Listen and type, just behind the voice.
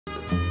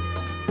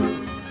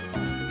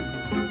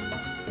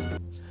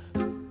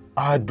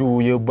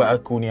Aduh, ya buat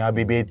aku ni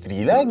habis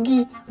bateri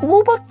lagi. Aku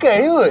baru pakai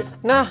kot.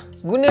 Nah,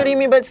 guna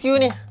realme Buds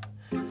Q ni.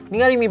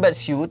 Dengan realme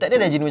Buds Q, tak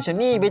ada dah jenis macam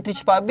ni. Bateri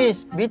cepat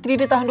habis.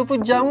 Bateri dia tahan 20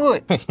 jam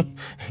kot.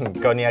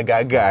 Kau ni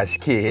agak-agak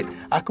sikit.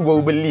 Aku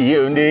baru beli je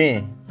benda ni.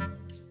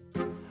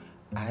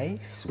 I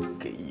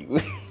suka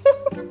you.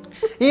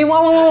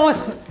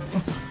 Mas.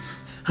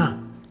 Ha,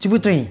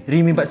 cuba try ni,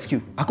 realme Buds Q.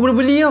 Aku baru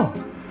beli tau.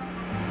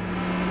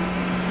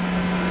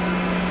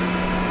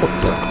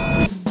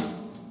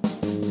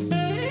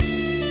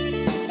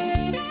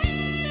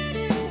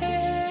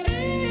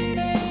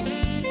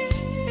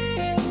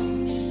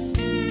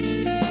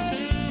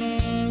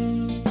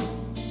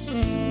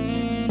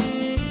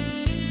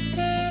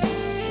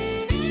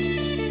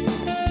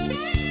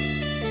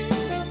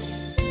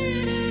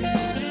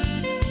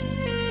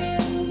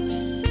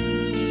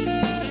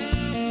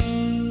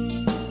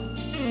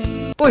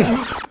 Oi.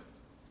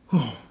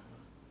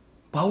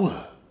 Power.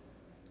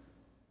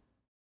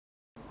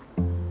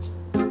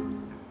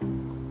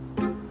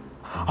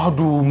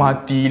 Aduh,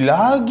 mati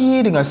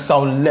lagi dengan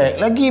sound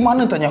lag lagi.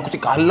 Mana tanya aku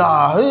cik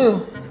kalah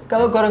je.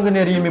 Kalau korang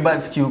kena realme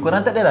Buds Q,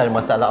 korang tak adalah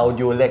masalah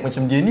audio lag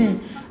macam dia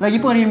ni.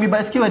 Lagipun realme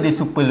Buds Q ada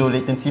super low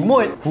latency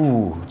mode.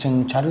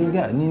 Macam cara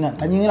kan ni nak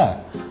tanyalah.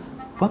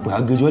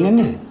 Berapa harga jualan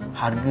dia?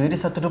 Harga dia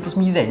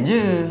 129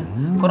 je.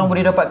 Korang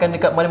boleh dapatkan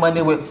dekat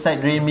mana-mana website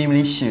Realme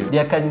Malaysia.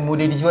 Dia akan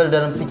mudah dijual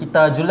dalam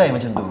sekitar Julai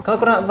macam tu. Kalau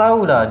korang nak tahu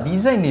lah,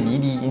 design dia ni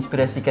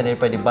diinspirasikan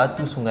daripada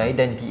batu sungai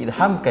dan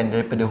diilhamkan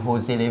daripada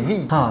Jose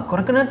Levi.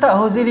 Korang kenal tak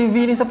Jose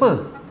Levi ni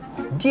siapa?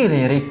 Dia lah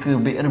yang reka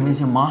beg Hermes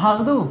yang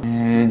mahal tu.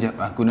 Sekejap,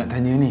 aku nak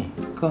tanya ni.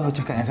 Kau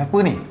cakap dengan siapa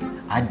ni?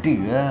 Ada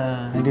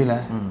lah.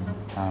 Adalah.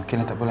 Okey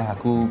lah, tak apalah.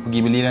 Aku pergi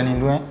belilah ni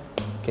dulu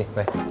Okey,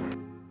 bye.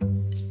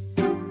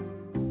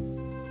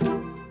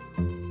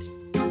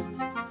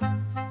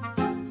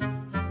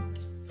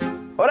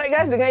 Alright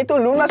guys, dengan itu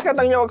lunaskan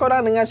tanggungjawab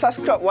korang dengan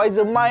subscribe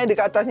Wiser Mind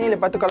dekat atas ni.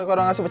 Lepas tu kalau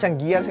korang rasa macam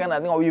gian sangat nak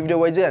tengok video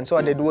Wiser kan, so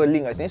ada 2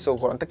 link kat sini. So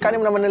korang tekan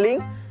ni mana-mana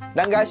link.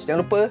 Dan guys,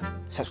 jangan lupa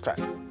subscribe.